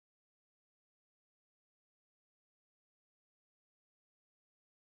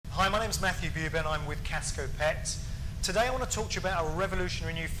Hi, my name's Matthew Buben. I'm with CASCOPurge. Today I want to talk to you about a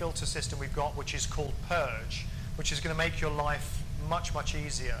revolutionary new filter system we've got, which is called Purge, which is going to make your life much, much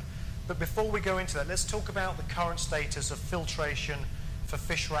easier. But before we go into that, let's talk about the current status of filtration for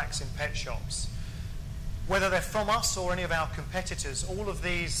fish racks in pet shops. Whether they're from us or any of our competitors, all of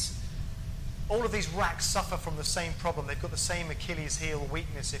these racks suffer from the same problem. They've got the same Achilles heel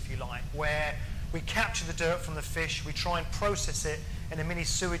weakness, if you like, where we capture the dirt from the fish, we try and process it in a mini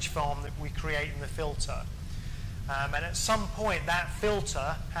sewage farm that we create in the filter. And at some point, that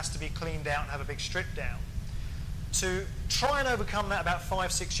filter has to be cleaned out and have a big strip down. To try and overcome that, about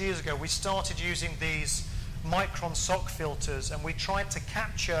 5-6 years ago, we started using these micron sock filters, and we tried to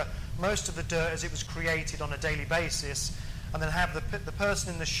capture most of the dirt as it was created on a daily basis, and then have the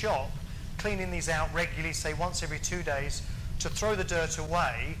person in the shop cleaning these out regularly, say once every 2 days, to throw the dirt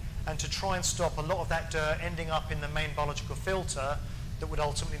away and to try and stop a lot of that dirt ending up in the main biological filter that would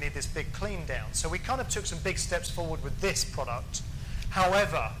ultimately need this big clean down. So we kind of took some big steps forward with this product.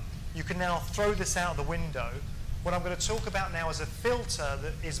 However, you can now throw this out the window. What I'm going to talk about now is a filter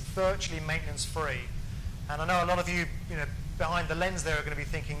that is virtually maintenance free. And I know a lot of you, behind the lens there are going to be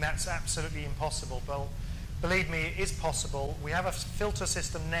thinking that's absolutely impossible. Well, believe me, it is possible. We have a filter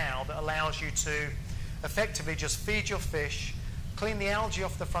system now that allows you to effectively just feed your fish, clean the algae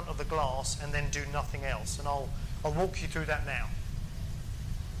off the front of the glass, and then do nothing else. And I'll walk you through that now.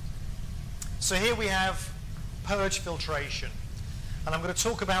 So here we have Purge filtration. And I'm going to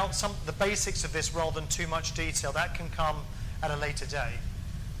talk about the basics of this rather than too much detail. That can come at a later day.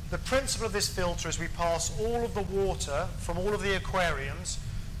 The principle of this filter is we pass all of the water from all of the aquariums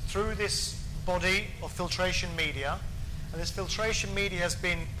through this body of filtration media. And this filtration media has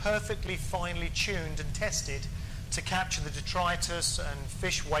been perfectly finely tuned and tested to capture the detritus and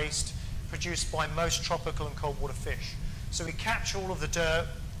fish waste produced by most tropical and cold water fish. So we capture all of the dirt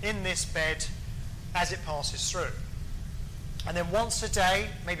in this bed as it passes through. And then once a day,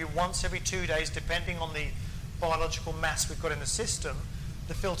 maybe once every 2 days, depending on the biological mass we've got in the system,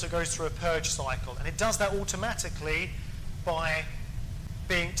 the filter goes through a purge cycle. And it does that automatically by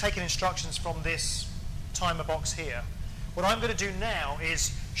taking instructions from this timer box here. What I'm going to do now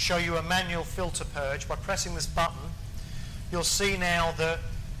is show you a manual filter purge by pressing this button. You'll see now that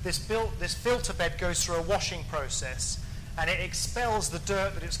this filter bed goes through a washing process, and it expels the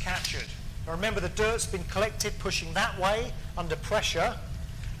dirt that it's captured. Now remember, the dirt's been collected pushing that way under pressure,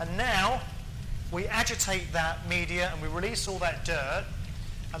 and now we agitate that media and we release all that dirt,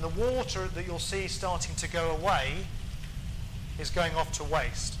 and the water that you'll see starting to go away is going off to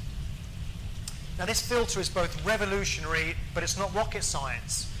waste. Now this filter is both revolutionary, but it's not rocket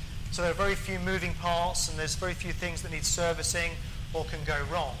science. So there are very few moving parts, and there's very few things that need servicing or can go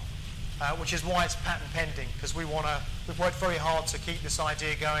wrong. Which is why it's patent pending, because we've worked very hard to keep this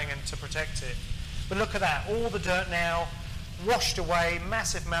idea going and to protect it. But look at that, all the dirt now washed away,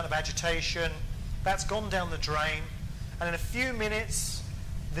 massive amount of agitation, that's gone down the drain, and in a few minutes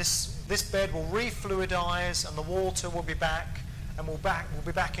this bed will refluidize and the water will be back, and we'll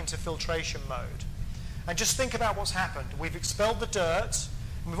be back into filtration mode. And just think about what's happened. We've expelled the dirt,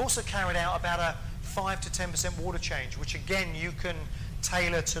 and we've also carried out about a 5 to 10% water change, which again you can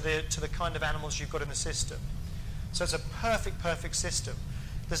tailor to the kind of animals you've got in the system. So it's a perfect system.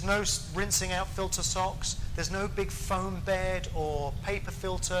 There's no rinsing out filter socks, there's no big foam bed or paper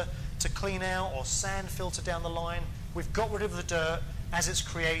filter to clean out or sand filter down the line. We've got rid of the dirt as it's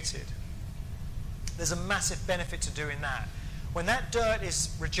created. There's a massive benefit to doing that. When that dirt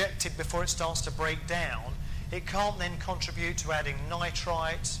is rejected before it starts to break down, it can't then contribute to adding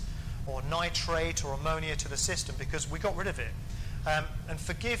nitrite or nitrate or ammonia to the system because we got rid of it. And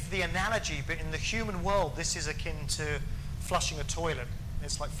forgive the analogy, but in the human world, this is akin to flushing a toilet.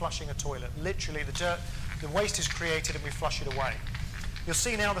 It's like flushing a toilet. Literally, the waste is created and we flush it away. You'll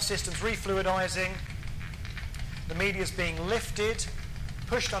see now the system's refluidizing. The media is being lifted,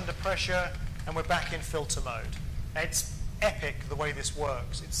 pushed under pressure, and we're back in filter mode. It's epic the way this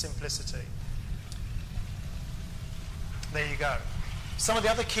works. It's simplicity. There you go. Some of the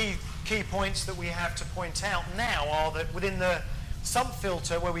other key points that we have to point out now are that within the sump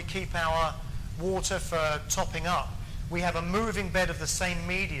filter where we keep our water for topping up, we have a moving bed of the same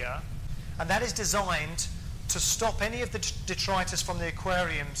media, and that is designed to stop any of the detritus from the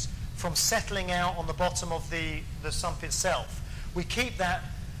aquariums from settling out on the bottom of the sump itself. We keep that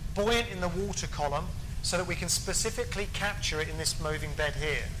buoyant in the water column so that we can specifically capture it in this moving bed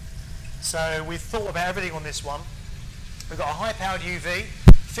here. So we've thought about everything on this one. We've got a high-powered UV,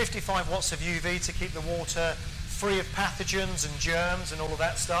 55 watts of UV to keep the water free of pathogens and germs and all of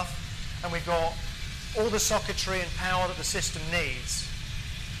that stuff. And we've got all the socketry and power that the system needs.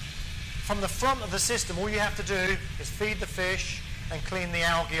 From the front of the system, all you have to do is feed the fish and clean the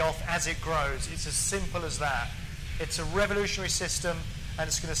algae off as it grows. It's as simple as that. It's a revolutionary system, and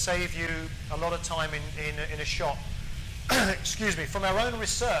it's going to save you a lot of time in a shop. Excuse me. From our own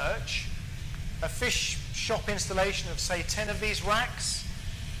research, a fish shop installation of, say, 10 of these racks,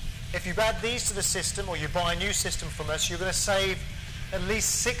 if you add these to the system or you buy a new system from us, you're going to save at least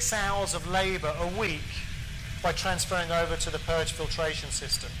 6 hours of labor a week by transferring over to the Purge filtration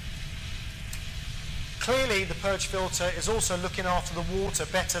system. Clearly, the Purge filter is also looking after the water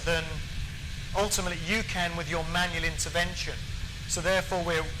better than ultimately you can with your manual intervention. So therefore,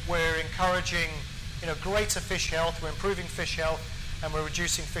 we're encouraging, greater fish health, we're improving fish health, and we're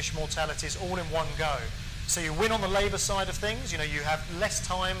reducing fish mortalities all in one go. So you win on the labor side of things. You have less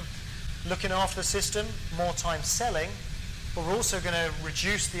time looking after the system, more time selling, but we're also going to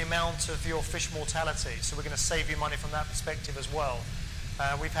reduce the amount of your fish mortality. So we're going to save you money from that perspective as well.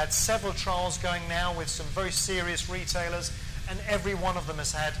 We've had several trials going now with some very serious retailers, and every one of them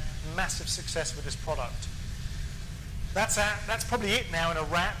has had massive success with this product. That's probably it now in a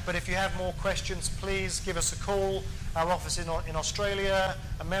wrap, but if you have more questions, please give us a call. Our office in Australia,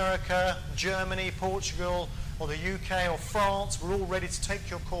 America, Germany, Portugal, or the UK or France, we're all ready to take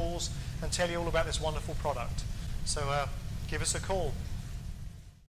your calls and tell you all about this wonderful product. So give us a call.